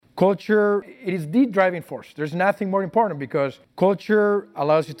Culture, it is the driving force. There's nothing more important because culture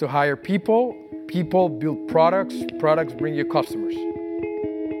allows you to hire people. People build products. Products bring you customers.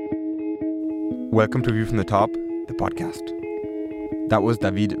 Welcome to View from the Top, the podcast. That was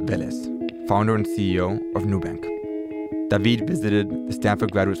David Vélez, founder and CEO of Nubank. David visited the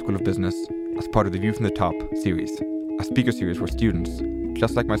Stanford Graduate School of Business as part of the View from the Top series, a speaker series where students,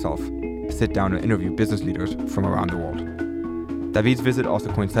 just like myself, sit down and interview business leaders from around the world. David's visit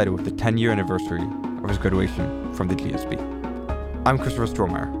also coincided with the 10-year anniversary of his graduation from the GSB. I'm Christopher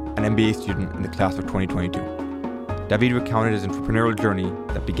Strohmeyer, an MBA student in the class of 2022. David recounted his entrepreneurial journey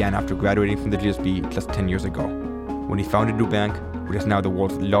that began after graduating from the GSB just 10 years ago, when he founded Nubank, which is now the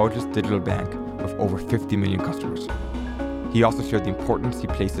world's largest digital bank with over 50 million customers. He also shared the importance he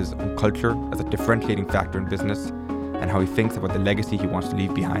places on culture as a differentiating factor in business and how he thinks about the legacy he wants to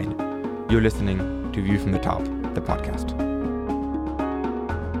leave behind. You're listening to View from the Top, the podcast.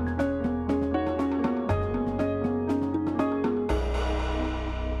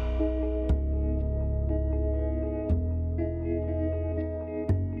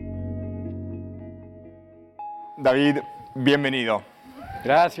 David, bienvenido.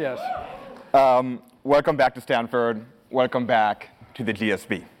 Gracias. Welcome back to Stanford. Welcome back to the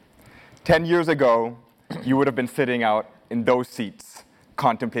GSB. 10 years ago, you would have been sitting out in those seats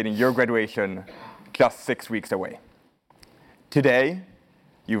contemplating your graduation just 6 weeks away. Today,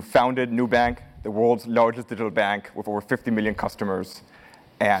 you've founded Nubank, the world's largest digital bank with over 50 million customers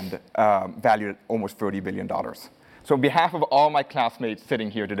and valued at almost $30 billion. So on behalf of all my classmates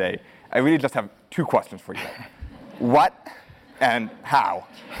sitting here today, I really just have two questions for you. What and how?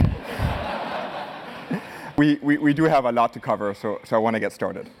 We do have a lot to cover, so I want to get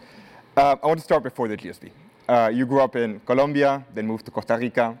started. I want to start before the GSB. You grew up in Colombia, then moved to Costa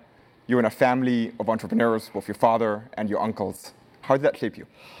Rica. You're in a family of entrepreneurs, both your father and your uncles. How did that shape you?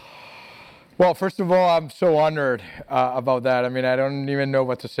 Well, first of all, I'm so honored about that. I mean, I don't even know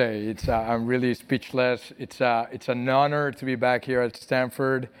what to say. I'm really speechless. It's an honor to be back here at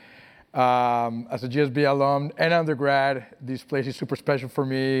Stanford. As a GSB alum and undergrad, this place is super special for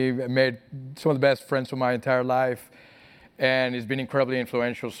me. I made some of the best friends of my entire life, and it's been incredibly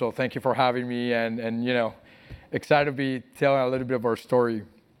influential. So thank you for having me, and you know, excited to be telling a little bit of our story.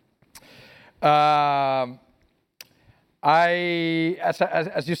 As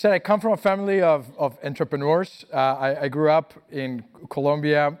you said, I come from a family of entrepreneurs. I grew up in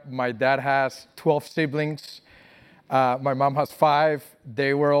Colombia. My dad has 12 siblings. My mom has 5.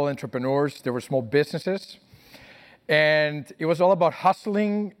 They were all entrepreneurs. They were small businesses. And it was all about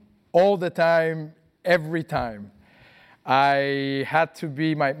hustling all the time, every time. I had to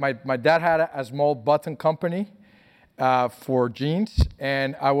be, my dad had a small button company for jeans.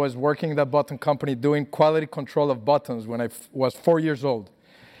 And I was working in that button company doing quality control of buttons when I was 4 years old.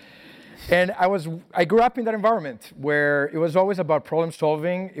 And I grew up in that environment where it was always about problem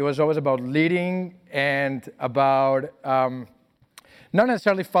solving. It was always about leading and about not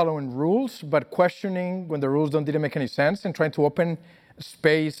necessarily following rules, but questioning when the rules didn't make any sense and trying to open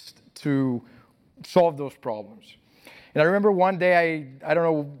space to solve those problems. And I remember one day, I don't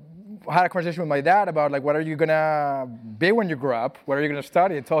know, I had a conversation with my dad about like, what are you gonna be when you grow up? What are you gonna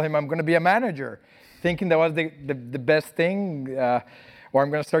study? I told him I'm gonna be a manager, thinking that was the best thing. Or I'm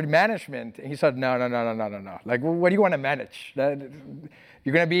going to study management. And he said, no. Like, what do you want to manage? You're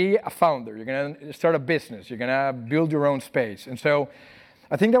going to be a founder. You're going to start a business. You're going to build your own space. And so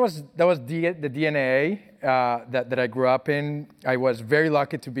I think that was the DNA that I grew up in. I was very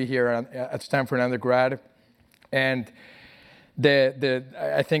lucky to be here at Stanford undergrad. And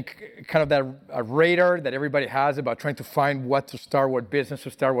I think kind of that radar that everybody has about trying to find what to start, what business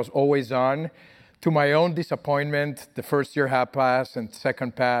to start was always on. To my own disappointment, the first year had passed, and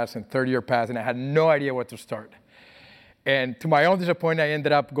second passed, and third year passed, and I had no idea what to start. And to my own disappointment, I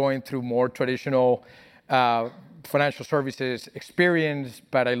ended up going through more traditional financial services experience,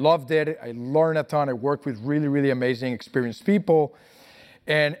 but I loved it. I learned a ton. I worked with really, really amazing, experienced people.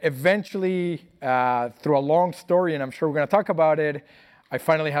 And eventually, through a long story, and I'm sure we're going to talk about it, I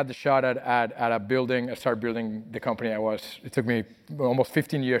finally had the shot at a building. I started building the company it took me almost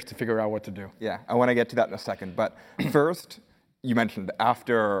 15 years to figure out what to do. Yeah, I want to get to that in a second. But first, you mentioned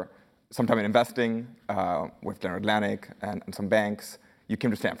after some time in investing with General Atlantic and some banks, you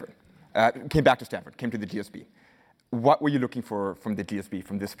came to Stanford, came back to Stanford, came to the GSB. What were you looking for from the GSB,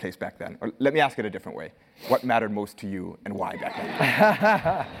 from this place back then? Or let me ask it a different way. What mattered most to you and why back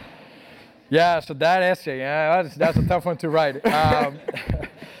then? Yeah, so that essay, that's a tough one to write.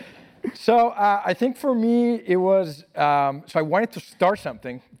 So I think for me, it was, so I wanted to start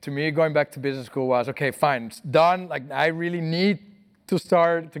something. To me, going back to business school was, okay, fine, it's done. Like, I really need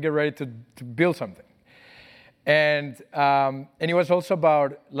to get ready to build something. And it was also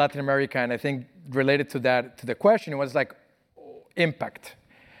about Latin America, and I think related to the question, it was like impact.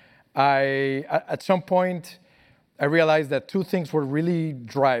 At some point, I realized that two things were really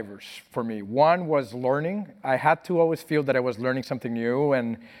drivers for me. One was learning. I had to always feel that I was learning something new,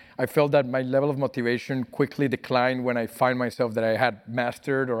 and I felt that my level of motivation quickly declined when I find myself that I had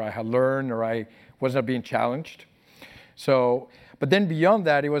mastered or I had learned or I was not being challenged. So, but then beyond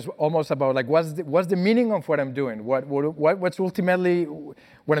that, it was almost about like, what's the meaning of what I'm doing? What's ultimately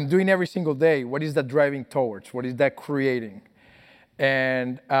what I'm doing every single day? What is that driving towards? What is that creating?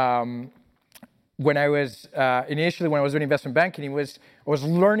 And when I was initially, when I was doing investment banking, I was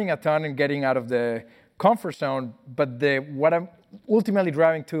learning a ton and getting out of the comfort zone. But what I'm ultimately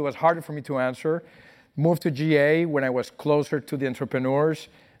driving to was harder for me to answer. Moved to GA when I was closer to the entrepreneurs.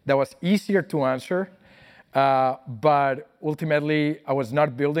 That was easier to answer. But ultimately, I was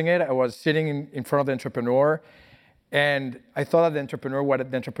not building it. I was sitting in front of the entrepreneur. And I thought that what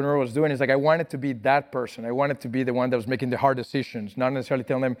the entrepreneur was doing is like, I wanted to be that person. I wanted to be the one that was making the hard decisions, not necessarily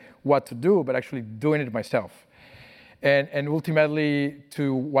telling them what to do, but actually doing it myself. And ultimately,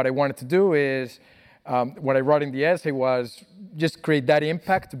 to what I wanted to do is, what I wrote in the essay was just create that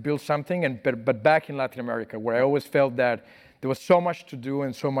impact to build something, but back in Latin America, where I always felt that there was so much to do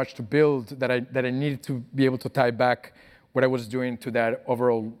and so much to build that I needed to be able to tie back what I was doing to that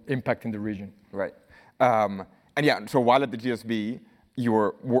overall impact in the region. Right. And yeah, so while at the GSB, you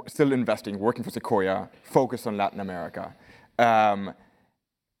were still investing, working for Sequoia, focused on Latin America. And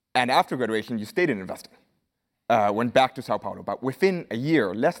after graduation, you stayed in investing, went back to Sao Paulo. But within a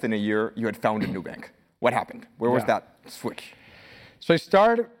year, less than a year, you had founded Nubank. What happened? Where was that switch? So I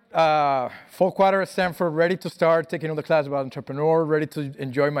started full quarter at Stanford, ready to start taking all the class about entrepreneur, ready to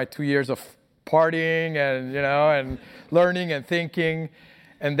enjoy my 2 years of partying and learning and thinking.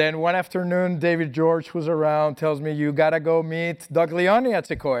 And then one afternoon, David George, who's around, tells me, you gotta go meet Doug Leone at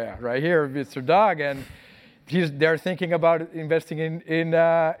Sequoia, right here, Mr. Doug. And they're thinking about investing in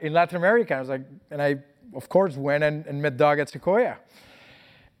Latin America. I was like, and I, of course, went and met Doug at Sequoia.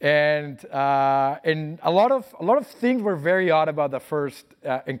 And a lot of things were very odd about the first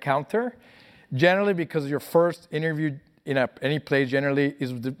encounter. Generally, because your first interview in any place generally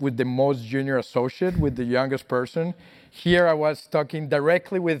is with the most junior associate, with the youngest person. Here I was talking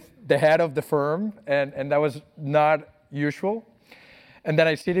directly with the head of the firm, and that was not usual. And then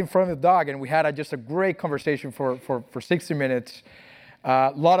I sit in front of the dog, and we had just a great conversation for 60 minutes.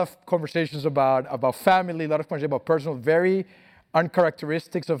 A lot of conversations about family, a lot of conversations about personal, very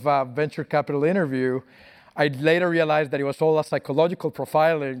uncharacteristics of a venture capital interview. I later realized that it was all a psychological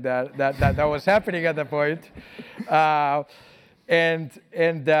profiling that was happening at that point.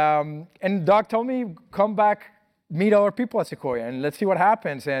 And Doc told me, come back, meet other people at Sequoia, and let's see what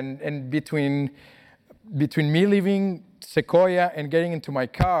happens. And between me leaving Sequoia and getting into my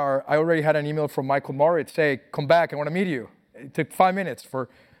car, I already had an email from Michael Moritz say, come back, I want to meet you. It took 5 minutes for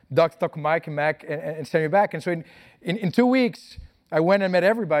Doc to talk to Mike and Mac and send me back. And so in 2 weeks, I went and met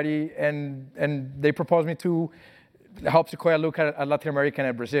everybody, and they proposed me to help Sequoia look at Latin America and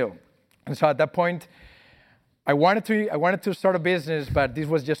at Brazil. And so at that point, I wanted to start a business, but this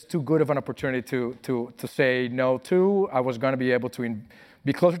was just too good of an opportunity to say no to. I was going to be able to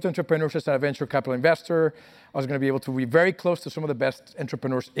be closer to entrepreneurs as a venture capital investor. I was going to be able to be very close to some of the best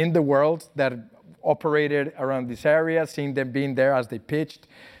entrepreneurs in the world that operated around this area, seeing them being there as they pitched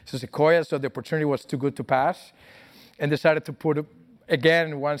to Sequoia. So the opportunity was too good to pass, and decided to put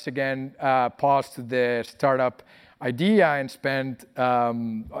once again, pause to the startup idea and spend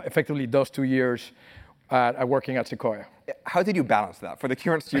effectively those 2 years working at Sequoia. How did you balance that? For the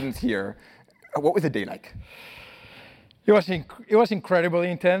current students here, what was the day like? It was incredibly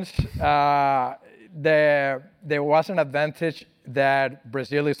intense. There was an advantage that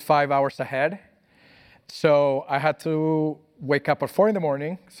Brazil is 5 hours ahead. So I had to wake up at 4 in the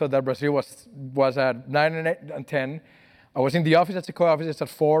morning so that Brazil was at 9 and 10. I was in the office at Sequoia offices at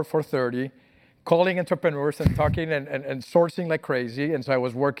 4:30, calling entrepreneurs and talking and sourcing like crazy. And so I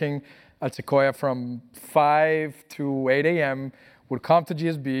was working at Sequoia from 5 to 8 a.m., would come to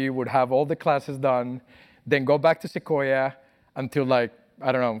GSB, would have all the classes done, then go back to Sequoia until like,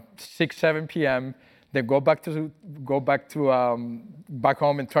 6, 7 p.m., then go back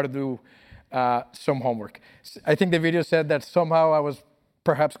home and try to do some homework. I think the video said that somehow I was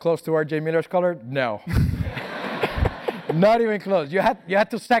perhaps close to R.J. Miller Scholar. No. Not even close. You had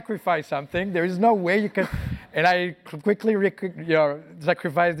to sacrifice something. There is no way you can. And I quickly,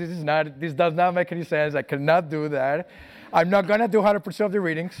 sacrifice. This does not make any sense. I cannot do that. I'm not gonna do 100% of the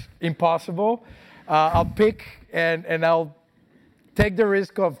readings. Impossible. I'll pick and I'll take the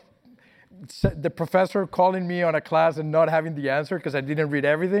risk of the professor calling me on a class and not having the answer because I didn't read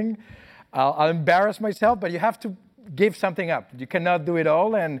everything. I'll embarrass myself, but you have to give something up. You cannot do it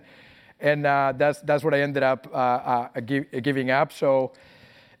all, and that's what I ended up giving up. So,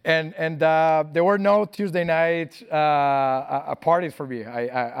 and there were no Tuesday night parties for me.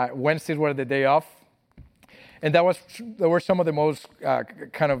 Wednesdays were the day off, and there were some of the most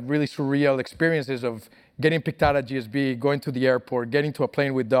kind of really surreal experiences of getting picked out at GSB, going to the airport, getting to a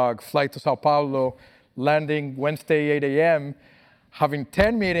plane with Doug, flight to Sao Paulo, landing Wednesday 8 a.m., having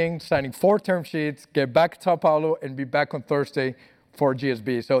 10 meetings, signing 4 term sheets, get back to Sao Paulo, and be back on Thursday for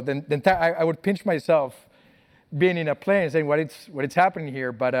GSB. So then I would pinch myself being in a plane and saying, what is happening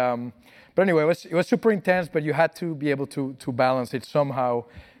here? But anyway, it was super intense, but you had to be able to balance it somehow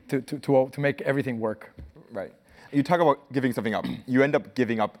to make everything work. Right. You talk about giving something up. You end up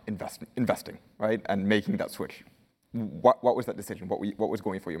giving up investing, right, and making that switch. What was that decision? What was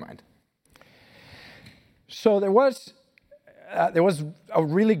going through your mind? So there was a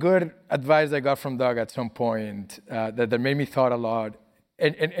really good advice I got from Doug at some point that made me thought a lot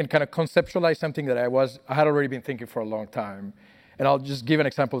and kind of conceptualize something that I had already been thinking for a long time. And I'll just give an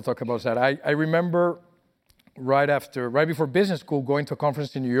example to talk about that. I remember right before business school going to a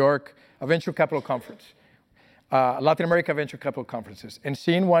conference in New York, a venture capital conference. Latin America venture capital conferences, and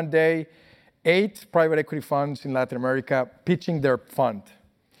seeing one day 8 private equity funds in Latin America pitching their fund.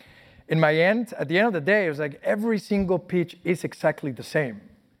 At the end of the day, it was like every single pitch is exactly the same.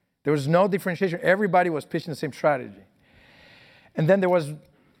 There was no differentiation. Everybody was pitching the same strategy. And then there was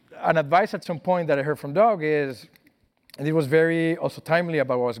an advice at some point that I heard from Doug and it was very also timely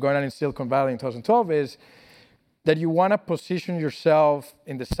about what was going on in Silicon Valley in 2012, is that you want to position yourself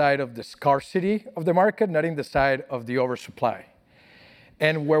in the side of the scarcity of the market, not in the side of the oversupply.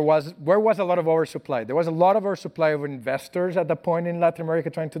 And where was a lot of oversupply? There was a lot of oversupply of investors at that point in Latin America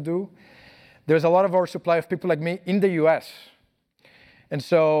trying to do. There was a lot of oversupply of people like me in the US. And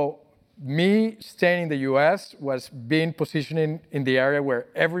so me staying in the US was being positioned in the area where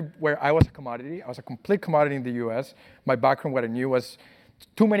I was a commodity. I was a complete commodity in the US. My background, what I knew was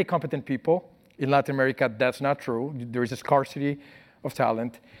too many competent people. In Latin America, that's not true. There is a scarcity of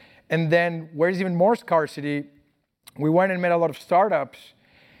talent. And then where is even more scarcity, we went and met a lot of startups.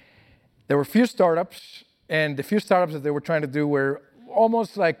 There were few startups, and the few startups that they were trying to do were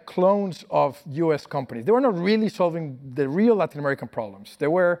almost like clones of US companies. They were not really solving the real Latin American problems.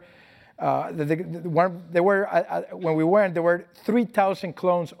 When we went, there were 3,000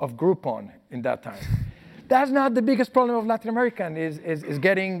 clones of Groupon in that time. That's not the biggest problem of Latin America is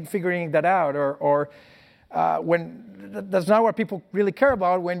figuring that out, or when that's not what people really care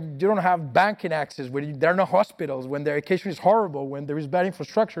about when you don't have banking access, when there are no hospitals, when the education is horrible, when there is bad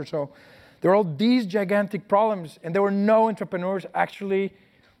infrastructure. So there are all these gigantic problems, and there were no entrepreneurs actually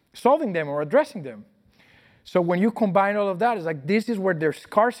solving them or addressing them. So when you combine all of that, it's like this is where their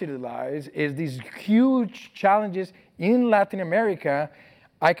scarcity lies, is these huge challenges in Latin America.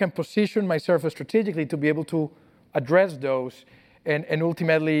 I can position myself strategically to be able to address those, and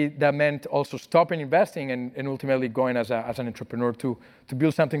ultimately that meant also stopping investing and ultimately going as an entrepreneur to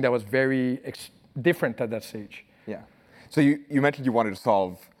build something that was very different at that stage. Yeah. So you mentioned you wanted to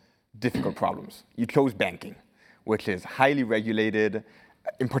solve difficult problems. You chose banking, which is highly regulated.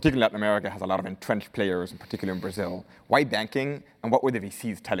 In particular, Latin America has a lot of entrenched players, in particular in Brazil. Why banking, and what were the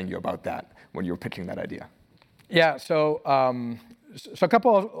VCs telling you about that when you were pitching that idea? Yeah, so a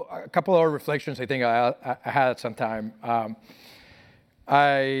couple of reflections I think I had at some time.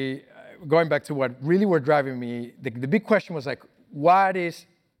 Going back to what really were driving me, the big question was like, what is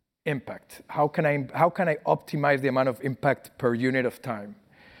impact? How can I optimize the amount of impact per unit of time?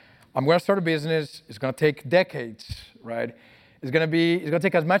 I'm going to start a business. It's going to take decades, right? It's going to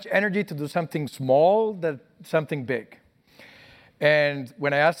take as much energy to do something small than something big. And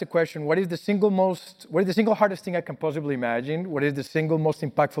when I asked the question, what is the single hardest thing I can possibly imagine? What is the single most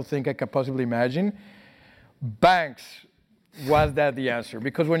impactful thing I can possibly imagine? Banks was that the answer.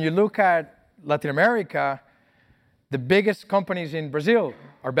 Because when you look at Latin America, the biggest companies in Brazil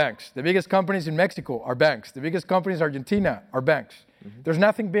are banks. The biggest companies in Mexico are banks. The biggest companies in Argentina are banks. Mm-hmm. There's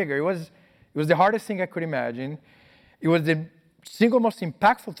nothing bigger. It was the hardest thing I could imagine. It was the single most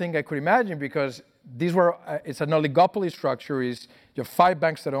impactful thing I could imagine because it's an oligopoly structure. You have 5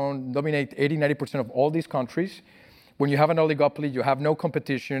 banks that dominate 80-90% of all these countries. When you have an oligopoly, you have no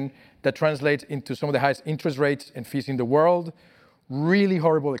competition. That translates into some of the highest interest rates and fees in the world. Really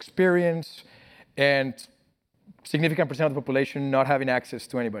horrible experience, and significant percent of the population not having access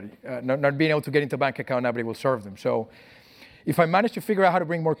to anybody, not being able to get into a bank account, nobody will serve them. So If I manage to figure out how to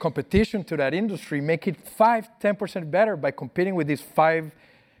bring more competition to that industry, make it 5-10% better by competing with these 5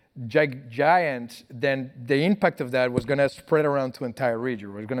 giants, then the impact of that was going to spread around to entire region.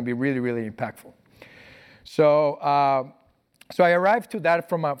 It was going to be really, really impactful. So I arrived to that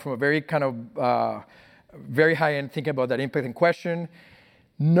from a very kind of very high end, thinking about that impact in question.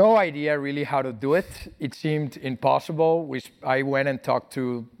 No idea really how to do it. It seemed impossible. I went and talked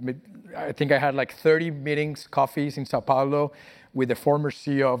to, I think I had like 30 meetings, coffees in Sao Paulo with the former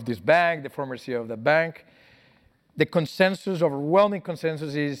CEO of this bank, the former CEO of the bank. The consensus, overwhelming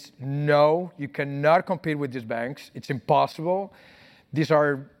consensus is no, you cannot compete with these banks. It's impossible. These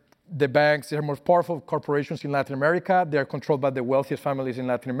are the banks, they're most powerful corporations in Latin America. They're controlled by the wealthiest families in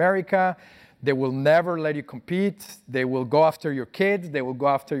Latin America. They will never let you compete. They will go after your kids. They will go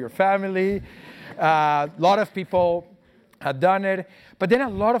after your family. A lot of people had done it. But then a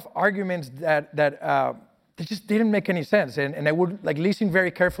lot of arguments that they just didn't make any sense. And I would like listen very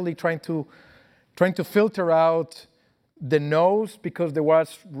carefully, trying to filter out the no's, because there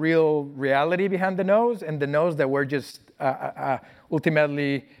was real reality behind the no's, and the no's that were just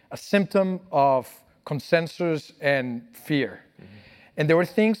ultimately a symptom of consensus and fear. And there were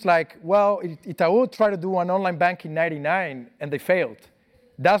things like, well, Itaú tried to do an online bank in 99 and they failed.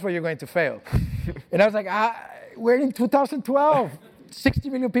 That's where you're going to fail. And I was like, we're in 2012. 60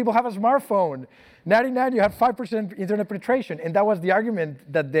 million people have a smartphone. 99, you have 5% internet penetration. And that was the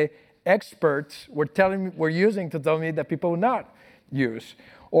argument that the experts were using to tell me that people would not use.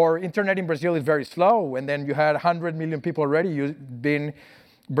 Or internet in Brazil is very slow. And then you had 100 million people already being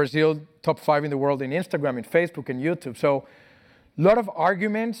Brazil top 5 in the world in Instagram, in Facebook, and YouTube. So a lot of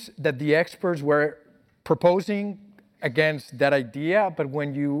arguments that the experts were proposing against that idea, but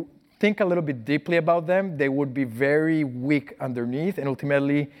when you think a little bit deeply about them, they would be very weak underneath. And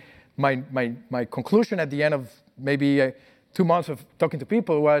ultimately, my conclusion at the end of maybe 2 months of talking to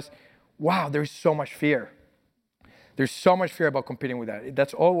people was, wow, there's so much fear. There's so much fear about competing with that.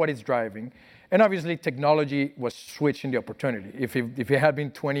 That's all what it's driving. And obviously, technology was switching the opportunity. If it had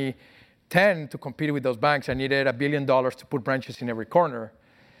been 2010 to compete with those banks, I needed $1 billion to put branches in every corner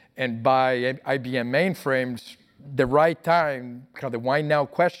and buy IBM mainframes. The right time, kind of the why now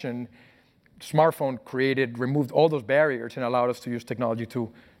question, smartphone removed all those barriers and allowed us to use technology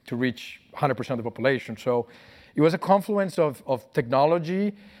to reach 100% of the population. So it was a confluence of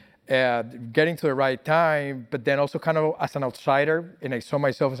technology, getting to the right time, but then also kind of as an outsider, and I saw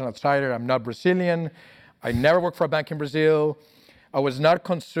myself as an outsider. I'm not Brazilian. I never worked for a bank in Brazil. I was not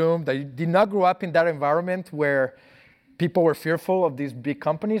consumed. I did not grow up in that environment where people were fearful of these big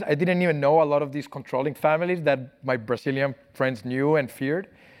companies. I didn't even know a lot of these controlling families that my Brazilian friends knew and feared.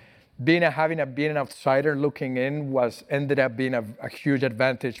 Being an outsider looking in ended up being a huge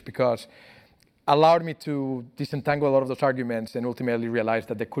advantage, because allowed me to disentangle a lot of those arguments and ultimately realize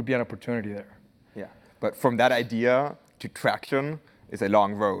that there could be an opportunity there. Yeah, but from that idea to traction is a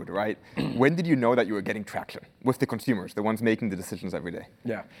long road, right? When did you know that you were getting traction with the consumers, the ones making the decisions every day?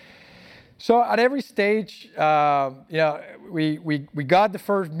 Yeah. So at every stage, we got the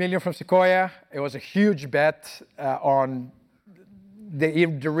first million from Sequoia. It was a huge bet on the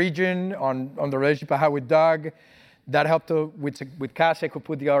region, on the relationship I had with Doug. That helped with Casa, I could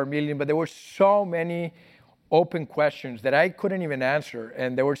put the other million, but there were so many open questions that I couldn't even answer,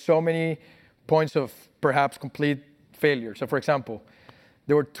 and there were so many points of perhaps complete failure. So for example,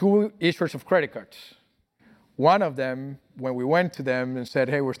 there were 2 issuers of credit cards. One of them, when we went to them and said,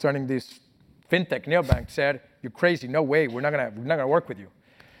 hey, we're starting this fintech neobank, said, you're crazy, no way, we're not gonna work with you.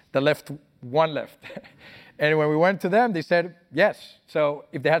 One left. And when we went to them, they said, yes. So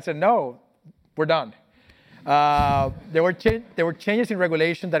if they had said no, we're done. There were changes in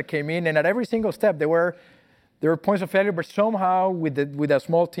regulation that came in, and at every single step, there were points of failure, but somehow with a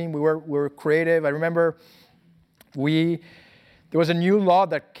small team, we were creative. I remember there was a new law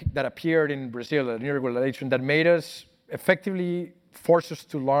that appeared in Brazil, a new regulation that made us effectively force us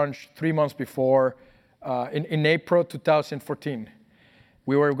to launch 3 months before, in April 2014.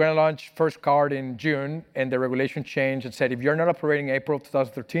 We were going to launch first card in June, and the regulation changed and said, if you're not operating April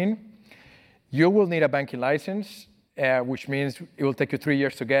 2013, you will need a banking license, which means it will take you 3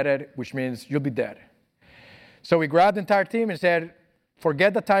 years to get it, which means you'll be dead. So we grabbed the entire team and said,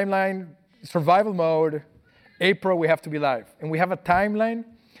 forget the timeline, survival mode, April, we have to be live. And we have a timeline,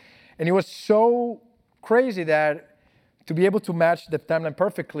 and it was so crazy that to be able to match the timeline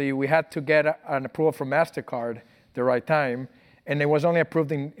perfectly, we had to get an approval from MasterCard the right time, and it was only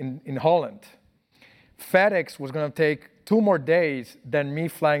approved in Holland. FedEx was going to take 2 more days than me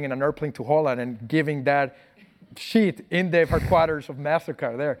flying in an airplane to Holland and giving that sheet in the headquarters of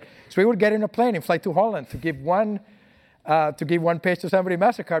MasterCard there. So we would get in a plane and fly to Holland to give one to give 1 page to somebody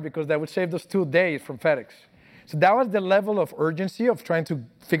MasterCard because that would save those 2 days from FedEx. So that was the level of urgency of trying to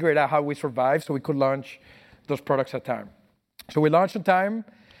figure it out how we survive so we could launch those products at time. So we launched on time.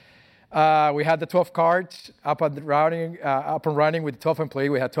 We had the 12 cards up and running with 12 employees.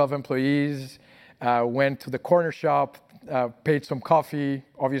 We had 12 employees, went to the corner shop, paid some coffee.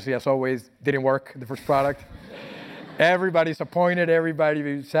 Obviously, as always, didn't work, the first product. Everybody's disappointed, everybody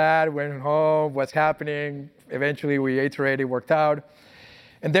was sad, went home, what's happening? Eventually, we iterated, worked out.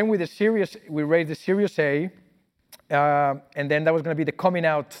 And then we raised the Series A, and then that was going to be the coming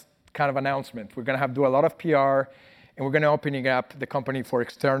out kind of announcement. We're going to do a lot of PR, and we're going to opening up the company for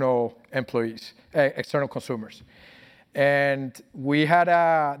external employees, external consumers. And we had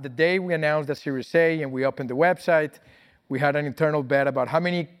the day we announced the Series A and we opened the website, we had an internal bet about how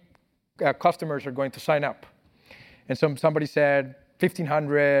many customers are going to sign up. And somebody said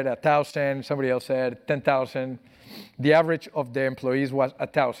 1,500, 1,000, somebody else said 10,000. The average of the employees was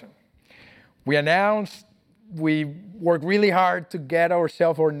 1,000. We announced, we worked really hard to get our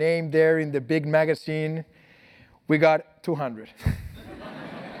name there in the big magazine. We got 200.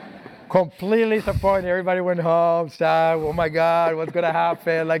 Completely disappointed. Everybody went home, sad. Oh my God, what's gonna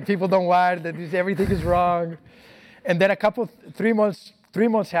happen? Like people don't want that. Everything is wrong. And then 3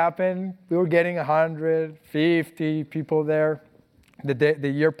 months happened. We were getting 150 people there. The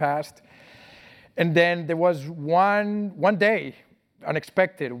year passed. And then there was one day,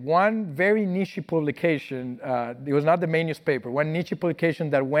 unexpected, one very niche publication. It was not the main newspaper, one niche publication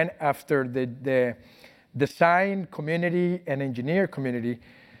that went after the design community and engineer community,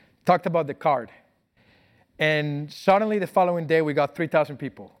 talked about the card. And suddenly the following day we got 3,000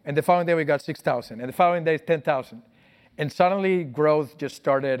 people. And the following day we got 6,000. And the following day 10,000. And suddenly growth just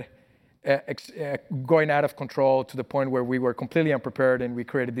started going out of control to the point where we were completely unprepared, and we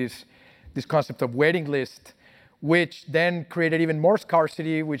created this concept of waiting list, which then created even more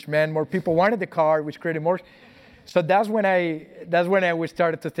scarcity, which meant more people wanted the card, which created more. So that's when I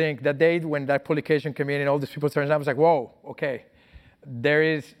started to think that day when that publication came in and all these people started, I was like, whoa, okay, there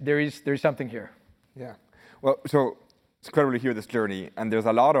is something here. Yeah. Well, so it's incredible to hear this journey, and there's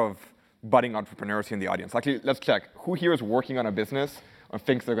a lot of budding entrepreneurs in the audience. Actually, let's check. Who here is working on a business or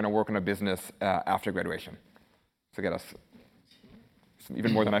thinks they're going to work on a business after graduation? So get us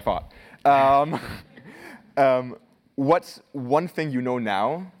even more than I thought. What's one thing you know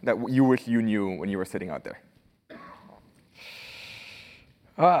now that you wish you knew when you were sitting out there?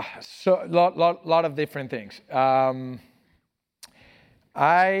 So lot of different things.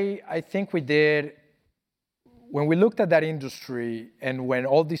 I think we did, when we looked at that industry and when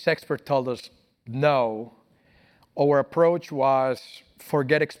all these experts told us no, our approach was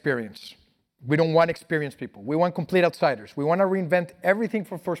forget experience. We don't want experienced people. We want complete outsiders. We want to reinvent everything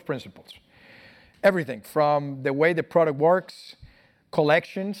from first principles. Everything from the way the product works,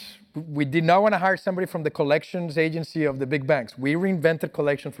 collections. We did not want to hire somebody from the collections agency of the big banks. We reinvented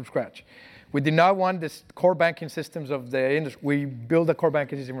collections from scratch. We did not want this core banking systems of the industry. We built a core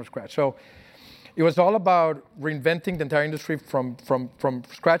banking system from scratch. So it was all about reinventing the entire industry from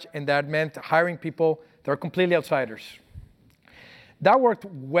scratch, and that meant hiring people that are completely outsiders. That worked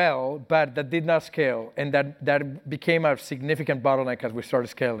well, but that did not scale, and that became a significant bottleneck as we started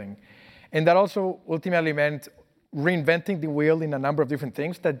scaling. And that also ultimately meant reinventing the wheel in a number of different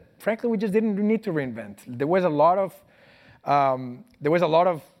things that, frankly, we just didn't need to reinvent. There was a lot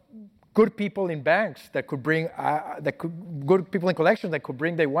of good people in banks that could bring, good people in collections that could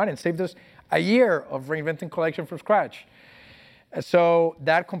bring day one and saved us a year of reinventing collection from scratch. So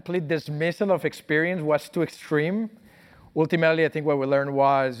that complete dismissal of experience was too extreme. Ultimately, I think what we learned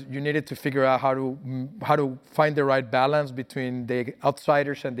was you needed to figure out how to find the right balance between the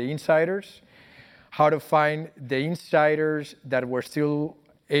outsiders and the insiders, how to find the insiders that were still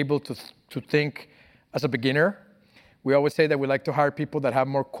able to think as a beginner. We always say that we like to hire people that have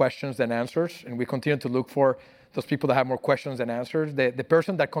more questions than answers, and we continue to look for those people that have more questions than answers. The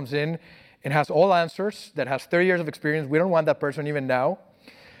person that comes in and has all answers, that has 30 years of experience, we don't want that person even now.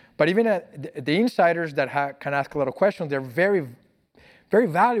 But even the insiders that can ask a lot of questions, they're very, very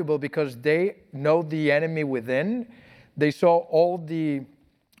valuable because they know the enemy within. They saw all the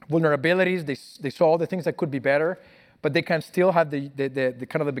vulnerabilities. They saw all the things that could be better, but they can still have the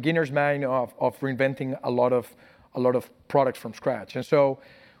kind of the beginner's mind of reinventing a lot of products from scratch. And so,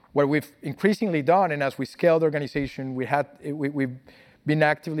 what we've increasingly done, and as we scale the organization, we've been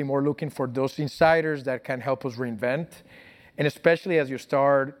actively more looking for those insiders that can help us reinvent. And especially as you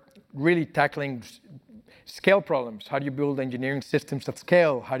start really tackling scale problems. How do you build engineering systems at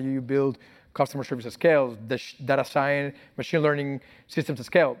scale? How do you build customer service at scale, data science, machine learning systems at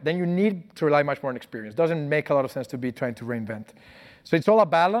scale, then you need to rely much more on experience. It doesn't make a lot of sense to be trying to reinvent. So it's all a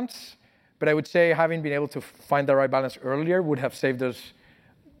balance, but I would say having been able to find the right balance earlier would have saved us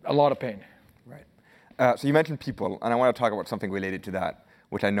a lot of pain. Right. So you mentioned people, and I want to talk about something related to that,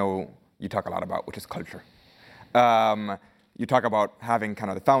 which I know you talk a lot about, which is culture. You talk about having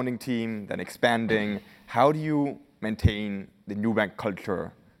kind of the founding team, then expanding. How do you maintain the Nubank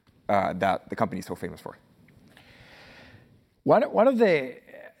culture that the company is so famous for?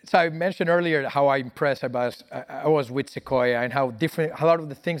 So I mentioned earlier how I was with Sequoia and how different, a lot of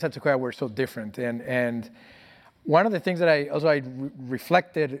the things at Sequoia were so different. And one of the things that I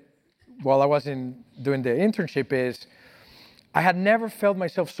reflected while I was doing the internship is I had never felt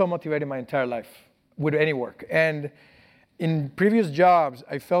myself so motivated my entire life with any work. And in previous jobs,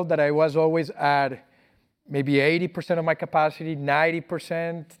 I felt that I was always at maybe 80% of my capacity,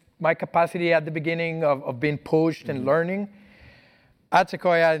 90% my capacity at the beginning of being pushed and learning. At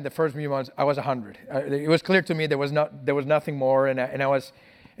Sequoia, in the first few months, I was 100. It was clear to me there was nothing more, and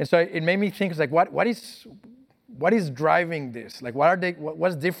so it made me think, like, what is driving this? Like,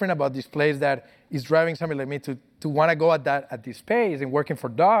 what's different about this place that is driving somebody like me to want to go at this pace, and working for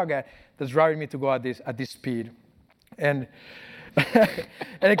Doug that's driving me to go at this speed, and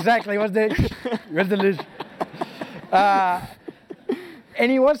and exactly it was the and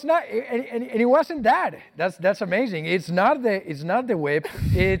it was not, and it wasn't that. That's amazing. It's not the whip.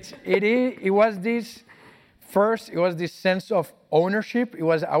 It was this sense of ownership.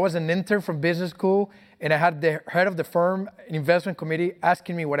 I was an intern from business school, and I had the head of the firm investment committee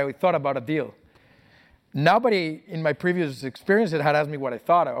asking me what I thought about a deal. Nobody in my previous experiences had asked me what I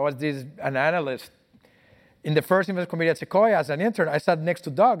thought. I was an analyst. In the first investment committee at Sequoia as an intern, I sat next to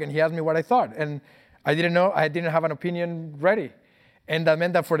Doug, and he asked me what I thought, and I didn't have an opinion ready. And that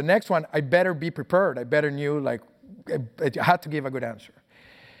meant that for the next one, I better be prepared. I better knew, like, I had to give a good answer.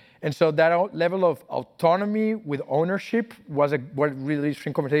 And so that level of autonomy with ownership was what really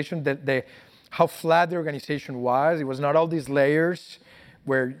interesting conversation, how flat the organization was. It was not all these layers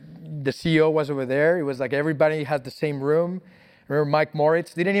where the CEO was over there. It was like everybody had the same room. I remember Mike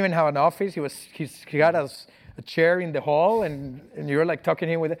Moritz didn't even have an office. He got a chair in the hall, and you were like talking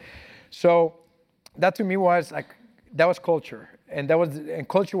to him with it. So that to me was like, that was culture. And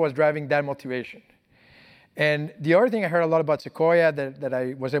culture was driving that motivation. And the other thing I heard a lot about Sequoia that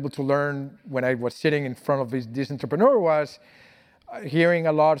I was able to learn when I was sitting in front of this entrepreneur was hearing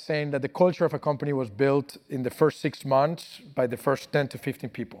a lot saying that the culture of a company was built in the first 6 months by the first 10 to 15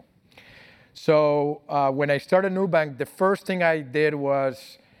 people. So when I started Nubank, the first thing I did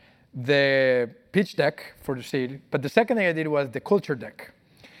was the pitch deck for the seed, but the second thing I did was the culture deck.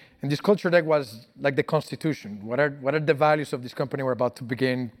 And this culture deck was like the constitution. What are the values of this company we're about to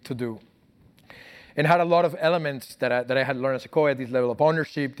begin to do? And had a lot of elements that I had learned at Sequoia, this level of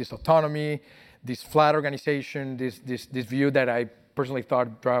ownership, this autonomy, this flat organization, this view that I personally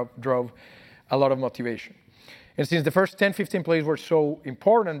thought drove a lot of motivation. And since the first 10, 15 employees were so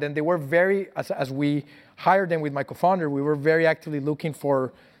important, then they were as we hired them with my co-founder, we were very actively looking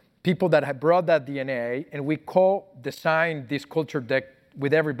for people that had brought that DNA, and we co-designed this culture deck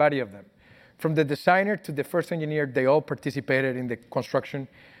with everybody of them. From the designer to the first engineer, they all participated in the construction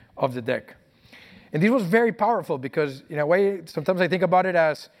of the deck. And this was very powerful because, in a way, sometimes I think about it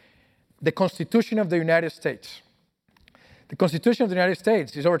as the Constitution of the United States. The Constitution of the United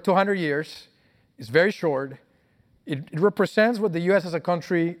States is over 200 years. It's very short. It represents what the U.S. as a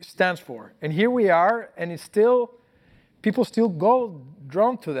country stands for. And here we are, and people still go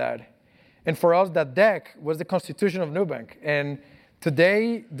drawn to that. And for us, that deck was the Constitution of Nubank. And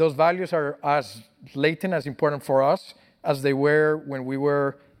today, those values are as latent, as important for us as they were when we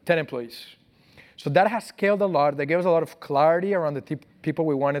were 10 employees. So that has scaled a lot. That gave us a lot of clarity around the people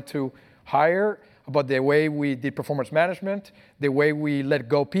we wanted to hire, about the way we did performance management, the way we let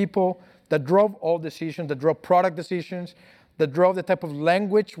go people, that drove all decisions, that drove product decisions, that drove the type of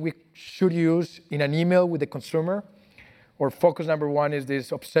language we should use in an email with the consumer. Or focus number one is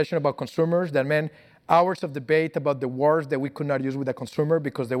this obsession about consumers that meant hours of debate about the words that we could not use with the consumer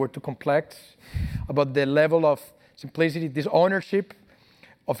because they were too complex, about the level of simplicity, this ownership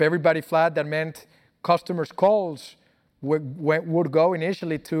of everybody flat that meant customers' calls would go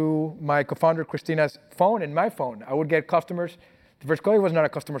initially to my co-founder Christina's phone and my phone. I would get customers. The first call was not a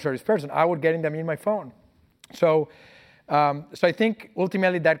customer service person. I would get them in my phone. So I think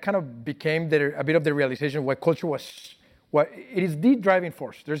ultimately that kind of became a bit of the realization of what culture was. It is the driving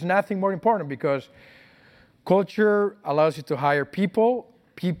force. There's nothing more important because culture allows you to hire people.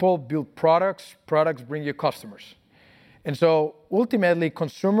 People build products. Products bring you customers. And so ultimately,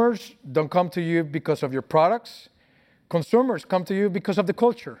 consumers don't come to you because of your products. Consumers come to you because of the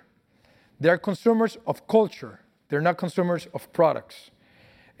culture. They're consumers of culture. They're not consumers of products.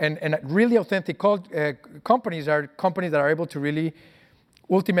 And really authentic companies are companies that are able to really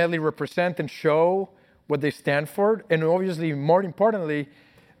ultimately represent and show what they stand for. And obviously, more importantly,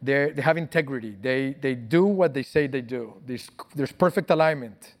 they have integrity. They do what they say they do. There's perfect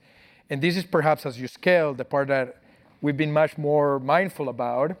alignment. And this is perhaps, as you scale, the part that we've been much more mindful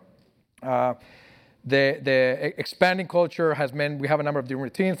about. The expanding culture has meant we have a number of different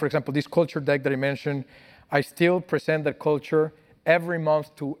routines. For example, this culture deck that I mentioned, I still present that culture every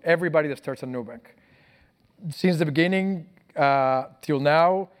month to everybody that starts at Nubank. Since the beginning till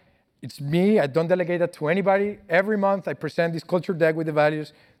now, it's me. I don't delegate that to anybody. Every month, I present this culture deck with the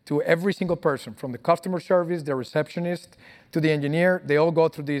values to every single person, from the customer service, the receptionist, to the engineer. They all go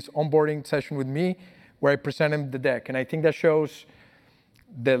through this onboarding session with me where I present them the deck. And I think that shows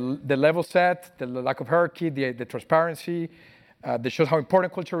the level set, the lack of hierarchy, the transparency. That shows how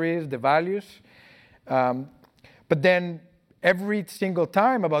important culture is, the values. But then every single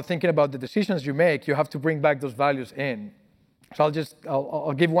time about thinking about the decisions you make, you have to bring back those values in. So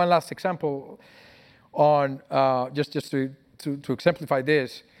I'll give one last example on just to exemplify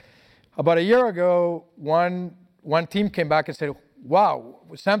this. About a year ago, one team came back and said, wow,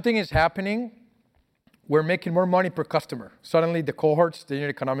 something is happening. We're making more money per customer. Suddenly the cohorts, the unit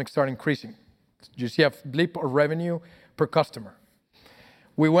economics start increasing. You see a blip of revenue per customer.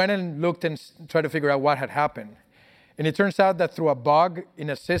 We went and looked and tried to figure out what had happened. And it turns out that through a bug in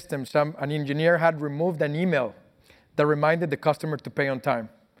a system, an engineer had removed an email that reminded the customer to pay on time.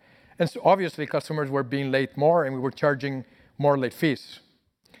 And so obviously customers were being late more and we were charging more late fees.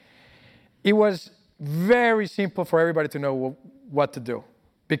 It was very simple for everybody to know what to do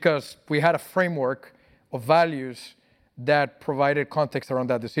because we had a framework of values that provided context around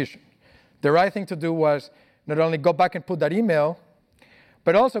that decision. The right thing to do was not only go back and put that email,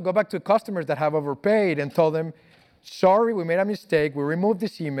 but also go back to customers that have overpaid and tell them, sorry, we made a mistake. We removed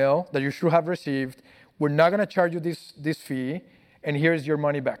this email that you should have received. We're not going to charge you this fee, and here's your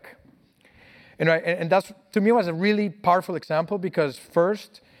money back. And that's, to me, was a really powerful example because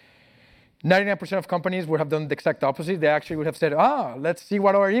first, 99% of companies would have done the exact opposite. They actually would have said, let's see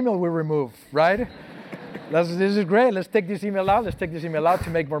what our email will remove, right? This is great. Let's take this email out. Let's take this email out to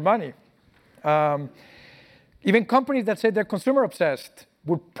make more money. Even companies that say they're consumer obsessed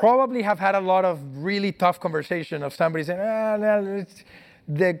would probably have had a lot of really tough conversation of somebody saying,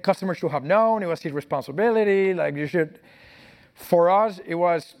 the customer should have known, it was his responsibility, like you should. For us, there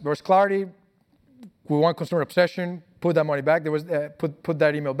was clarity. We want consumer obsession, put that money back. There was put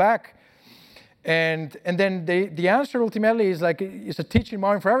that email back. And then the answer ultimately is like, it's a teaching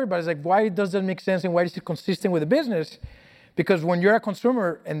moment for everybody. It's like, why does that make sense and why is it consistent with the business? Because when you're a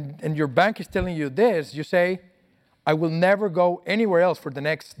consumer and your bank is telling you this, you say, I will never go anywhere else for the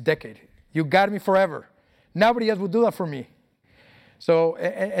next decade. You got me forever. Nobody else will do that for me. So,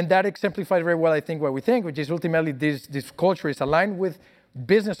 and that exemplifies very well, I think, what we think, which is ultimately this culture is aligned with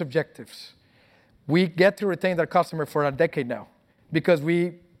business objectives. We get to retain that customer for a decade now because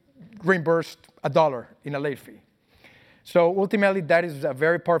we reimbursed $1 in a late fee. So ultimately, that is a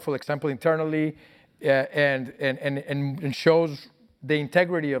very powerful example internally and shows the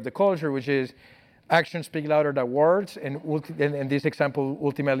integrity of the culture, which is actions speak louder than words, and this example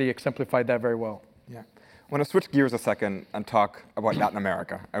ultimately exemplified that very well. Yeah. I want to switch gears a second and talk about Latin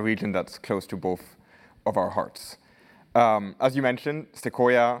America, a region that's close to both of our hearts. As you mentioned,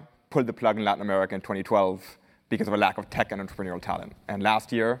 Sequoia pulled the plug in Latin America in 2012 because of a lack of tech and entrepreneurial talent. And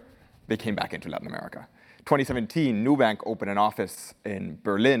last year, they came back into Latin America. 2017, Nubank opened an office in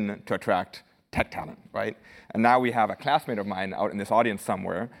Berlin to attract tech talent, right? And now we have a classmate of mine out in this audience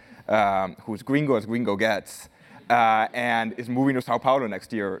somewhere who's gringo as gringo gets and is moving to Sao Paulo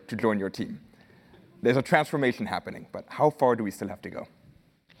next year to join your team. There's a transformation happening, but how far do we still have to go?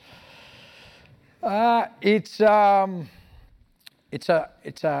 It's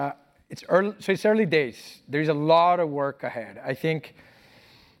early days. There's a lot of work ahead. I think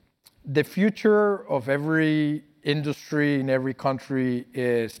the future of every industry in every country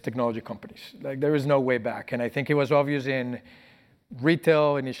is technology companies. Like there is no way back. And I think it was obvious in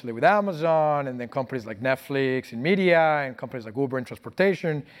retail initially with Amazon, and then companies like Netflix in media, and companies like Uber in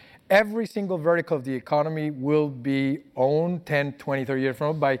transportation. Every single vertical of the economy will be owned 10, 20, 30 years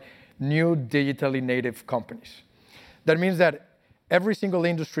from now by new digitally native companies. That means that every single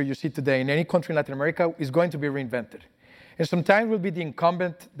industry you see today in any country in Latin America is going to be reinvented. And sometimes will be the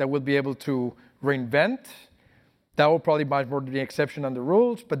incumbent that will be able to reinvent. That will probably be much more the exception than the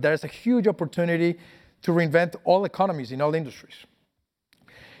rules, but there's a huge opportunity to reinvent all economies in all industries.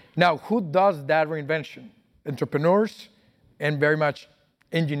 Now, who does that reinvention? Entrepreneurs and very much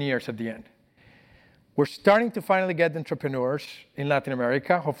engineers at the end. We're starting to finally get entrepreneurs in Latin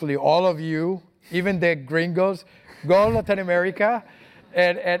America. Hopefully all of you, even the gringos, go to Latin America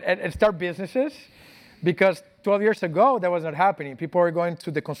and start businesses, because 12 years ago, that was not happening. People were going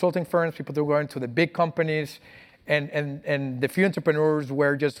to the consulting firms, people were going to the big companies, and the few entrepreneurs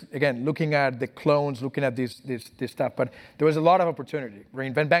were just, again, looking at the clones, looking at this stuff. But there was a lot of opportunity.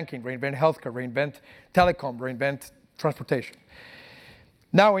 Reinvent banking, reinvent healthcare, reinvent telecom, reinvent transportation.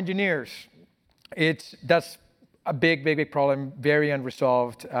 Now, engineers, that's a big problem, very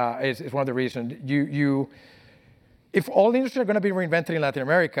unresolved, is one of the reasons. If all industries are going to be reinvented in Latin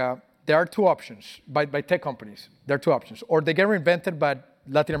America, there are two options by tech companies. There are two options. Or they get reinvented by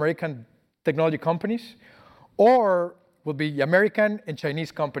Latin American technology companies, or will be American and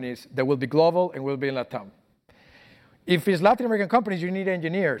Chinese companies that will be global and will be in LATAM. If it's Latin American companies, you need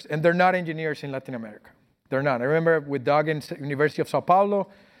engineers, and they're not engineers in Latin America. They're not. I remember with Doug in University of Sao Paulo,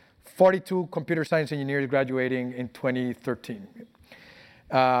 42 computer science engineers graduating in 2013.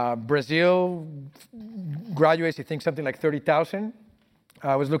 Brazil graduates, I think, something like 30,000.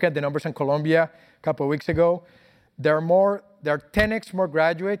 I was looking at the numbers in Colombia a couple of weeks ago. There are 10x more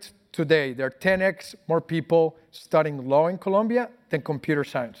graduates today. There are 10x more people studying law in Colombia than computer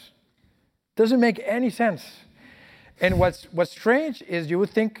science. Doesn't make any sense. And what's strange is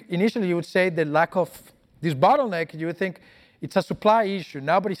initially you would say the lack of this bottleneck, you would think it's a supply issue.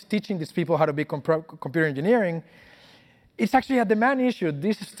 Nobody's teaching these people how to be computer engineering. It's actually a demand issue.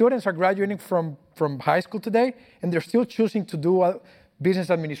 These students are graduating from high school today, and they're still choosing to do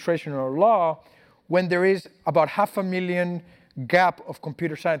business administration or law when there is about 500,000 gap of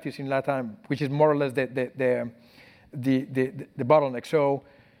computer scientists in LATAM, which is more or less the bottleneck. So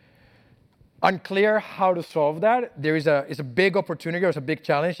unclear how to solve that. It's a big opportunity, it's a big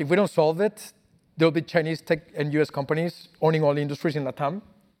challenge. If we don't solve it, there'll be Chinese tech and US companies owning all the industries in LATAM,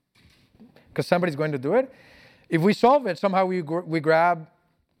 because somebody's going to do it. If we solve it, somehow we grab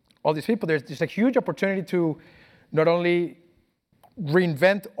all these people. There's a huge opportunity to not only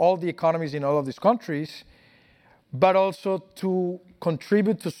reinvent all the economies in all of these countries, but also to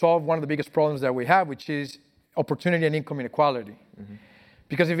contribute to solve one of the biggest problems that we have, which is opportunity and income inequality. Mm-hmm.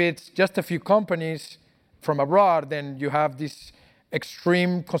 Because if it's just a few companies from abroad, then you have this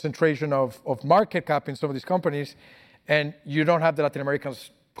extreme concentration of market cap in some of these companies, and you don't have the Latin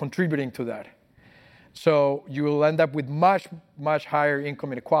Americans contributing to that. So you will end up with much, much higher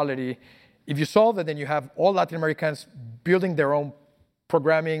income inequality. If you solve it, then you have all Latin Americans building their own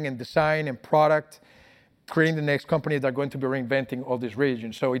programming and design and product, creating the next company that are going to be reinventing all these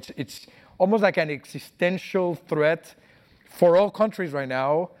regions. So it's almost like an existential threat for all countries right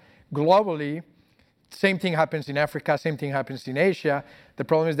now, globally. Same thing happens in Africa, same thing happens in Asia. The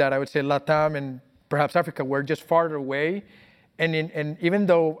problem is that I would say LATAM and perhaps Africa, we're just farther away. And even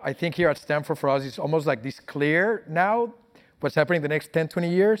though I think here at Stanford for us, it's almost like this clear now, what's happening in the next 10, 20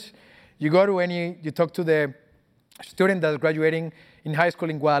 years, you talk to the student that's graduating in high school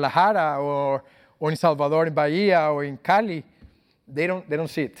in Guadalajara or in Salvador, in Bahia, or in Cali, they don't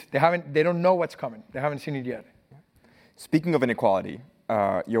see it. They don't know what's coming. They haven't seen it yet. Speaking of inequality,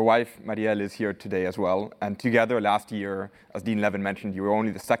 your wife, Mariel, is here today as well. And together last year, as Dean Levin mentioned, you were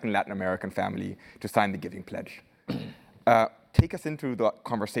only the second Latin American family to sign the Giving Pledge. Take us into the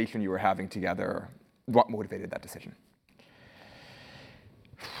conversation you were having together. What motivated that decision?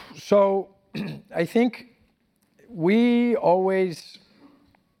 So I think we did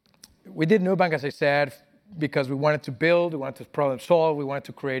Nubank, as I said, because we wanted to build, we wanted to problem solve, we wanted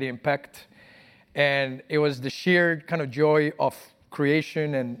to create impact. And it was the sheer kind of joy of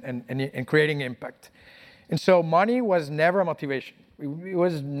creation and creating impact. And so money was never a motivation. It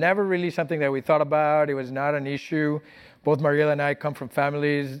was never really something that we thought about. It was not an issue. Both Mariel and I come from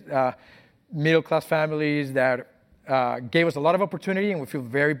families, middle-class families that gave us a lot of opportunity, and we feel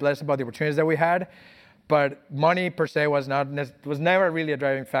very blessed about the opportunities that we had. But money per se was never really a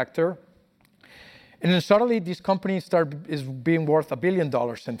driving factor. And then suddenly these companies is being worth $1 billion and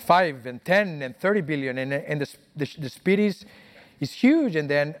 $5 and $10 and $30 billion, and the speed is huge. And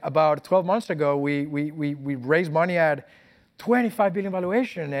then about 12 months ago, we raised money at $25 billion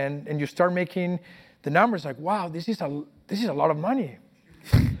valuation, and you start making the numbers like, wow, this is a lot of money.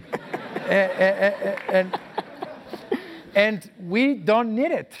 and we don't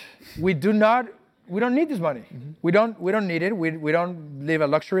need it. We don't need this money. Mm-hmm. We don't need it. We don't live a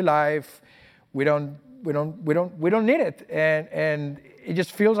luxury life. We don't need it. And it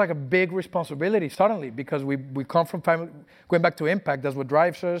just feels like a big responsibility suddenly, because we come from family, going back to impact, that's what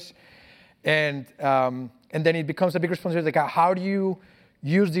drives us. And then it becomes a big responsibility. Like, how do you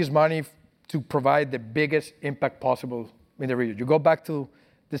use this money to provide the biggest impact possible in the region? You go back to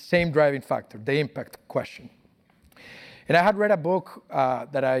the same driving factor, the impact question. And I had read a book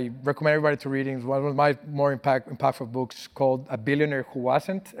that I recommend everybody to read. It's one of my more impactful books called A Billionaire Who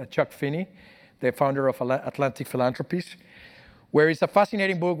Wasn't, Chuck Finney, the founder of Atlantic Philanthropies, where it's a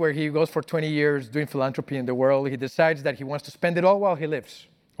fascinating book where he goes for 20 years doing philanthropy in the world. He decides that he wants to spend it all while he lives,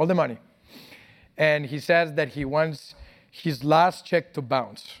 all the money. And he says that he wants his last check to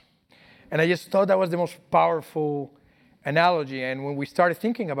bounce. And I just thought that was the most powerful analogy. And when we started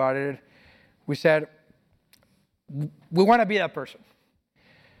thinking about it, we said, we want to be that person.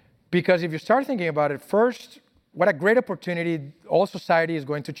 Because if you start thinking about it, first, what a great opportunity. All society is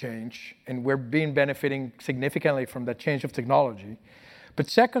going to change, and we're benefiting significantly from that change of technology. But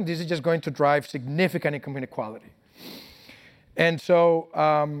second, this is just going to drive significant income inequality. And so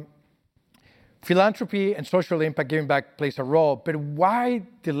philanthropy and social impact, giving back, plays a role. But why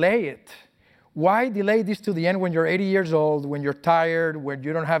delay it? Why delay this to the end when you're 80 years old, when you're tired, when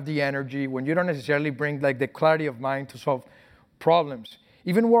you don't have the energy, when you don't necessarily bring like the clarity of mind to solve problems?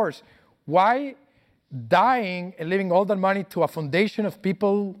 Even worse, why dying and leaving all that money to a foundation of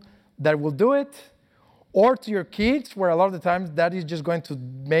people that will do it, or to your kids, where a lot of the times that is just going to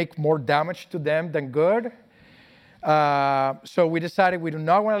make more damage to them than good? So we decided we do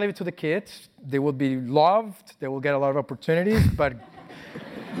not want to leave it to the kids. They will be loved, they will get a lot of opportunities, but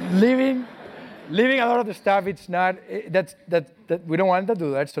leaving a lot of the stuff, it's not, that we don't want to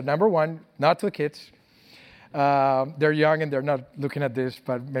do that. So number one, not to the kids. They're young and they're not looking at this,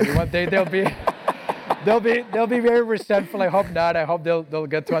 but maybe one day they'll be very resentful. I hope not. I hope they'll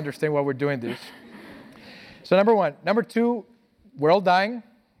get to understand why we're doing this. So number one. Number two, we're all dying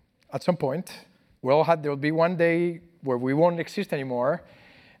at some point. There'll be one day where we won't exist anymore.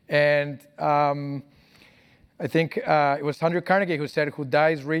 And I think it was Andrew Carnegie who said, who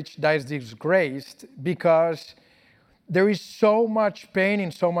dies rich dies disgraced, because there is so much pain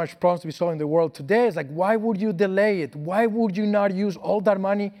and so much problems to be solved in the world today. It's like, why would you delay it? Why would you not use all that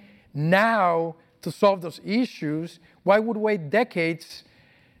money now to solve those issues? Why would wait decades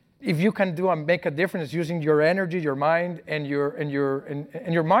if you can do and make a difference using your energy, your mind, and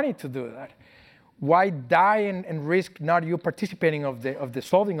your money to do that? Why die and risk not you participating of the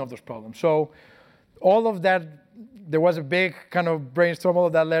solving of those problems? So all of that, there was a big kind of brainstorm. All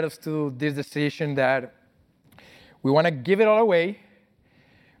of that led us to this decision that we want to give it all away.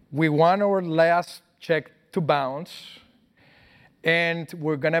 We want our last check to bounce. And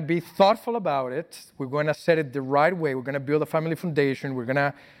we're going to be thoughtful about it. We're going to set it the right way. We're going to build a family foundation. We're going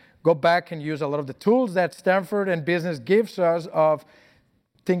to go back and use a lot of the tools that Stanford and business gives us of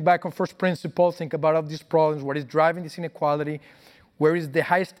think back on first principles, think about all these problems, what is driving this inequality, where is the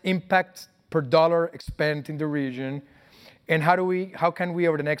highest impact per dollar spent in the region, and how can we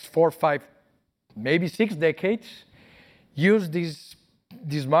over the next 4, 5, maybe 6 decades use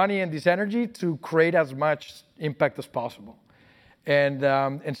this money and this energy to create as much impact as possible. And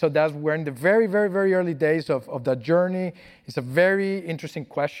so we're in the very, very, very early days of that journey. It's a very interesting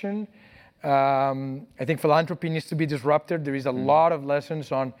question. I think philanthropy needs to be disrupted. There is a lot of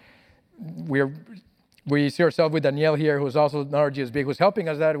lessons on, we see ourselves with Danielle here, who's also not GSB, who's helping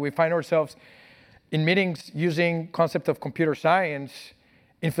us that. We find ourselves in meetings using concept of computer science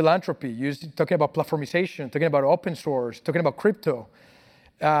in philanthropy, talking about platformization, talking about open source, talking about crypto.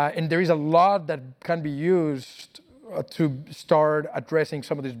 And there is a lot that can be used to start addressing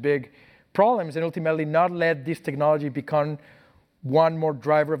some of these big problems and ultimately not let this technology become one more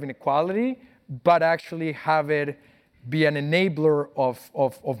driver of inequality, but actually have it be an enabler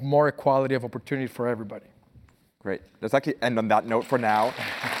of more equality of opportunity for everybody. Great. Let's actually end on that note for now.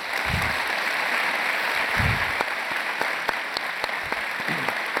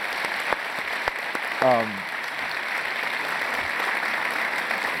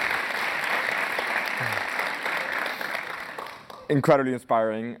 Incredibly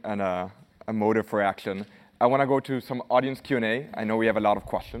inspiring and a motive for action. I want to go to some audience Q&A. I know we have a lot of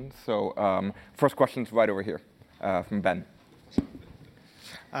questions. So first question's right over here from Ben.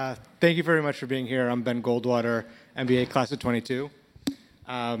 Thank you very much for being here. I'm Ben Goldwater, MBA class of 22.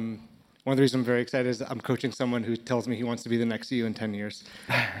 One of the reasons I'm very excited is I'm coaching someone who tells me he wants to be the next CEO in 10 years.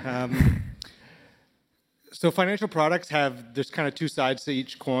 So financial products there's kind of two sides to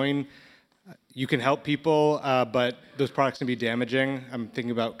each coin. You can help people, but those products can be damaging. I'm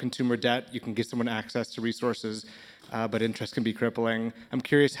thinking about consumer debt. You can give someone access to resources, but interest can be crippling. I'm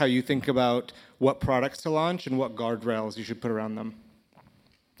curious how you think about what products to launch and what guardrails you should put around them.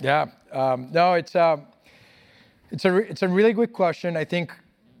 Yeah, no, it's a really good question. I think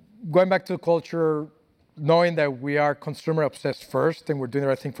going back to the culture, knowing that we are consumer obsessed first and we're doing the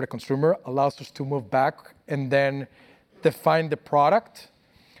right thing for the consumer allows us to move back and then define the product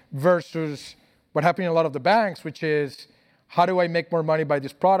versus what happened in a lot of the banks, which is, how do I make more money by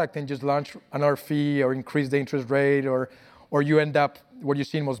this product and just launch another fee or increase the interest rate, or you end up what you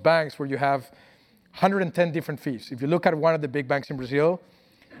see in most banks where you have 110 different fees. If you look at one of the big banks in Brazil,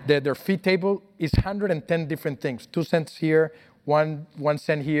 their fee table is 110 different things. 2 cents here, 1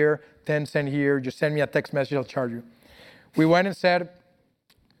 cent here, 10 cent here. Just send me a text message, I'll charge you. We went and said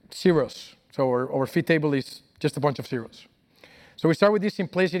zeros. So our fee table is just a bunch of zeros. So we start with this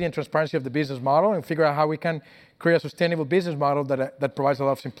simplicity and transparency of the business model and figure out how we can create a sustainable business model that provides a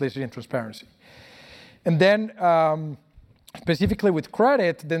lot of simplicity and transparency. And then specifically with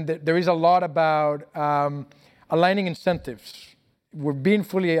credit, then there is a lot about aligning incentives. We're being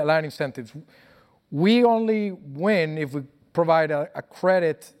fully aligned incentives. We only win if we provide a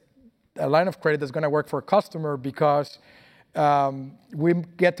line of credit that's going to work for a customer, because we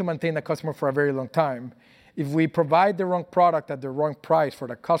get to maintain the customer for a very long time. If we provide the wrong product at the wrong price for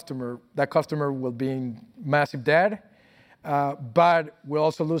that customer will be in massive debt, but we'll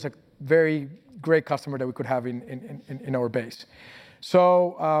also lose a very great customer that we could have in our base.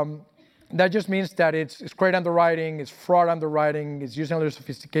 So that just means that it's credit underwriting, it's fraud underwriting, it's using a little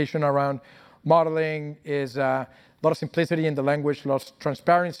sophistication around modeling, is a lot of simplicity in the language, a lot of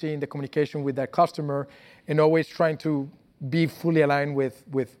transparency in the communication with that customer, and always trying to be fully aligned with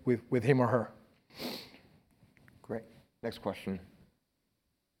him or her. Great. Next question.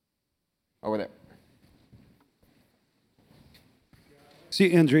 Over there.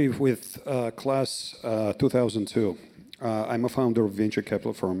 See, Andrew, with class 2002, I'm a founder of venture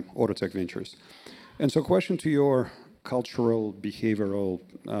capital firm, Autotech Ventures. And so question to your cultural, behavioral,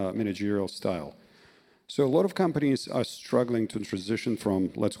 managerial style. So a lot of companies are struggling to transition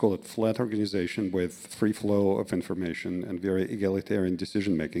from, let's call it, flat organization with free flow of information and very egalitarian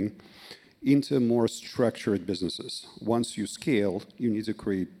decision-making into more structured businesses. Once you scale, you need to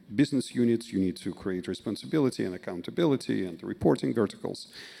create business units, you need to create responsibility and accountability and reporting verticals.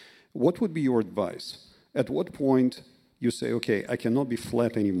 What would be your advice? At what point you say, okay, I cannot be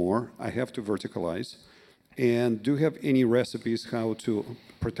flat anymore, I have to verticalize? And do you have any recipes how to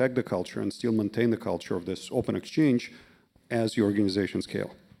protect the culture and still maintain the culture of this open exchange as your organization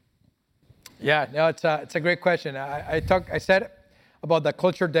scale? Yeah, no, it's a great question. I said about the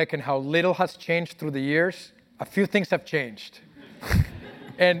culture deck and how little has changed through the years. A few things have changed.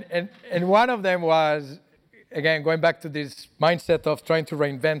 and one of them was, again, going back to this mindset of trying to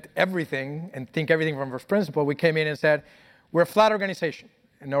reinvent everything and think everything from first principle. We came in and said, we're a flat organization.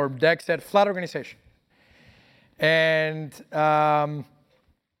 And our deck said flat organization. And that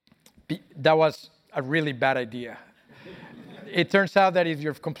was a really bad idea. It turns out that if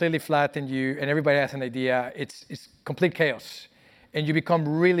you're completely flat and everybody has an idea, it's complete chaos. And you become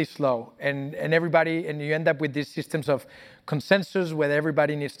really slow. And you end up with these systems of consensus where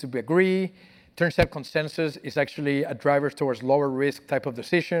everybody needs to agree. Turns out consensus is actually a driver towards lower risk type of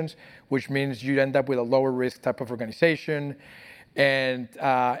decisions, which means you end up with a lower risk type of organization. And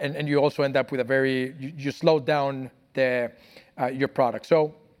you also end up with you slow down your product.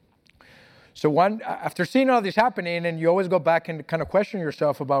 So after seeing all this happening, and you always go back and kind of question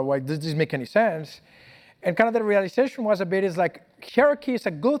yourself about, why does this make any sense? And kind of the realization was is like, hierarchy is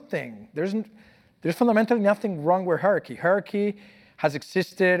a good thing. There's fundamentally nothing wrong with hierarchy. Hierarchy has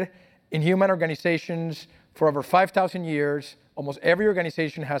existed in human organizations for over 5,000 years. Almost every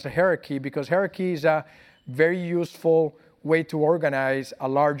organization has a hierarchy, because hierarchy is a very useful way to organize a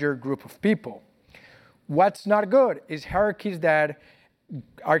larger group of people. What's not good is hierarchies that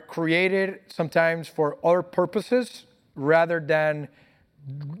are created sometimes for other purposes rather than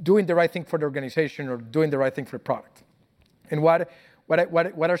doing the right thing for the organization or doing the right thing for the product. And what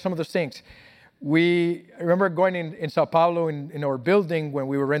are some of those things? I remember going in Sao Paulo in our building when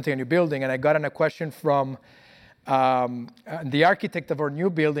we were renting a new building, and I got a question from the architect of our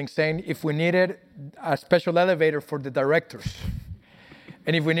new building saying if we needed a special elevator for the directors,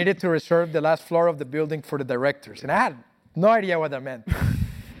 and if we needed to reserve the last floor of the building for the directors. And I had no idea what that meant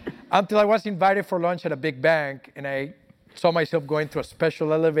until I was invited for lunch at a big bank, and I saw myself going to a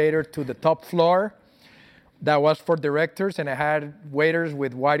special elevator to the top floor that was for directors, and I had waiters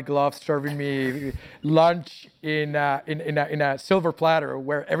with white gloves serving me lunch in a silver platter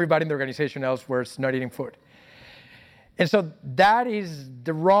where everybody in the organization else was not eating food. And so that is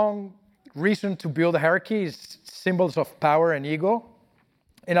the wrong reason to build a hierarchy, is symbols of power and ego.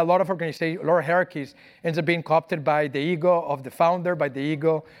 And a lot of hierarchies ends up being co-opted by the ego of the founder, by the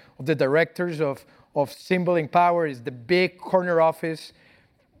ego of the directors, of symboling power is the big corner office.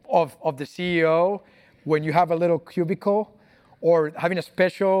 of the CEO when you have a little cubicle or having a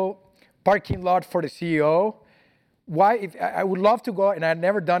special parking lot for the CEO. Why? If I would love to go, and I've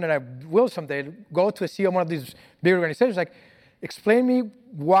never done it, I will someday, go to a CEO of one of these big organizations, like, explain me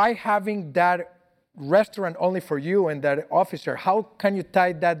why having that restaurant only for you and that officer, how can you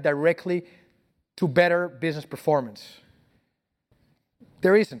tie that directly to better business performance?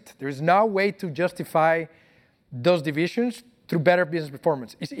 There isn't. There is no way to justify those divisions through better business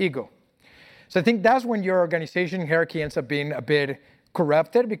performance. It's ego. So I think that's when your organization hierarchy ends up being a bit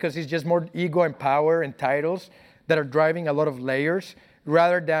corrupted, because it's just more ego and power and titles that are driving a lot of layers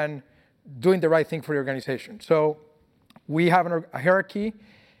rather than doing the right thing for the organization. So we have a hierarchy.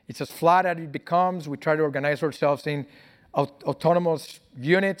 It's as flat as it becomes. We try to organize ourselves in autonomous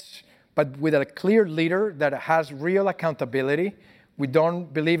units, but with a clear leader that has real accountability. We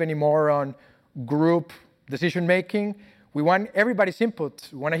don't believe anymore on group decision-making. We want everybody's input.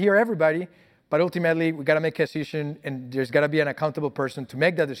 We want to hear everybody, but ultimately we got to make a decision, and there's got to be an accountable person to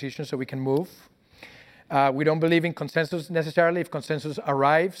make that decision so we can move. We don't believe in consensus necessarily. If consensus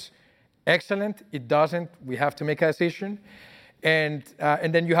arrives, excellent. It doesn't, we have to make a decision. And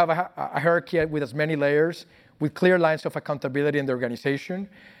then you have a hierarchy with as many layers, with clear lines of accountability in the organization,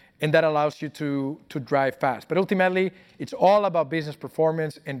 and that allows you to drive fast. But ultimately, it's all about business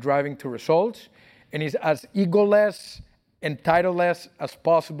performance and driving to results, and it's as egoless and titleless as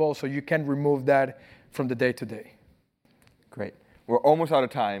possible, so you can remove that from the day-to-day. Great. We're almost out of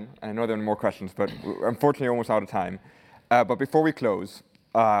time. I know there are more questions, but we're unfortunately almost out of time. But before we close,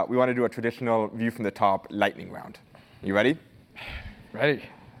 we want to do a traditional view from the top lightning round. You ready? Ready.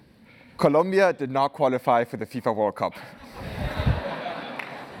 Colombia did not qualify for the FIFA World Cup.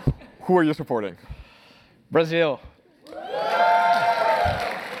 Who are you supporting? Brazil.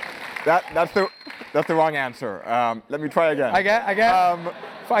 That's the wrong answer. Let me try again.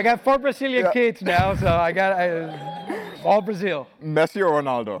 I got 4 Brazilian kids now, so I got all Brazil. Messi or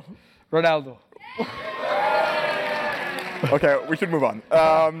Ronaldo? Ronaldo. Okay, we should move on.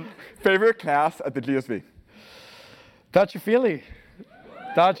 Favorite class at the GSV? Touchy-feely.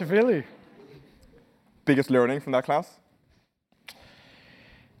 Biggest learning from that class?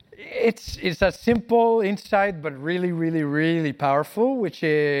 It's a simple insight, but really, really, really powerful, which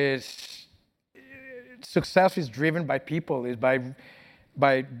is success is driven by people, is by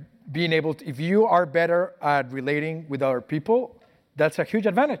being able to, if you are better at relating with other people, that's a huge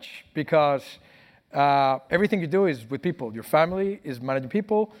advantage, because everything you do is with people. Your family is managing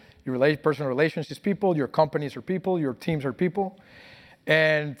people, your personal relationships people, your companies are people, your teams are people,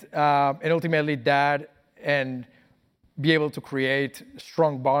 and ultimately that, and be able to create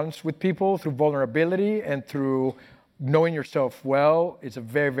strong bonds with people through vulnerability and through knowing yourself well, is a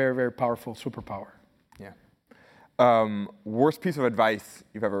very, very, very powerful superpower. Yeah. Worst piece of advice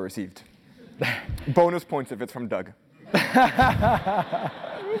you've ever received? Bonus points if it's from Doug.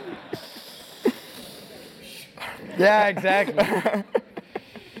 Yeah, exactly.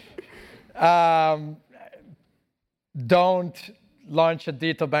 Don't launch a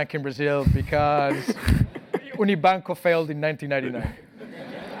digital bank in Brazil, because Unibanco failed in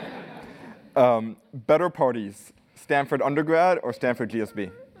 1999. Better parties, Stanford undergrad or Stanford GSB?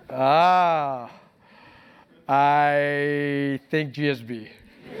 I think GSB.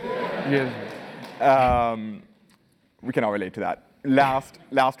 We can all relate to that.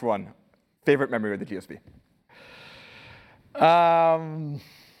 Last one. Favorite memory of the GSB?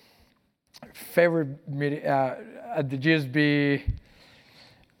 Favorite meeting at the GSB,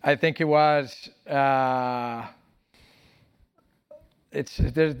 I think it was.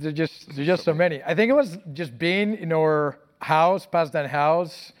 There's just so many. I think it was just being in our house, passed down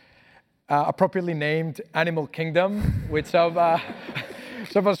house, appropriately named Animal Kingdom, with some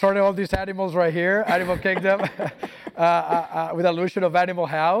sort of all these animals right here, Animal Kingdom, with allusion of Animal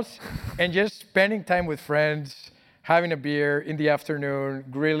House, and just spending time with friends, having a beer in the afternoon,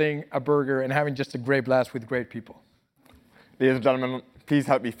 grilling a burger, and having just a great blast with great people. Ladies and gentlemen, please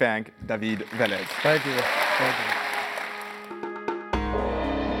help me thank David Vélez. Thank you. Thank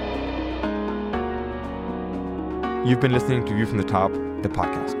you. You've been listening to View from the Top, the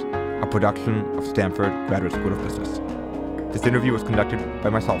podcast, a production of Stanford Graduate School of Business. This interview was conducted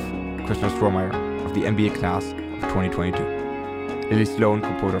by myself, Christian Strohmeyer, of the MBA class of 2022. Lily Sloan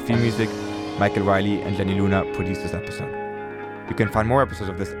composed our theme music, Michael Riley and Jenny Luna produced this episode. You can find more episodes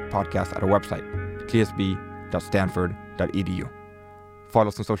of this podcast at our website, gsb.stanford.edu. Follow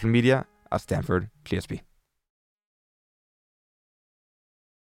us on social media at Stanford GSB.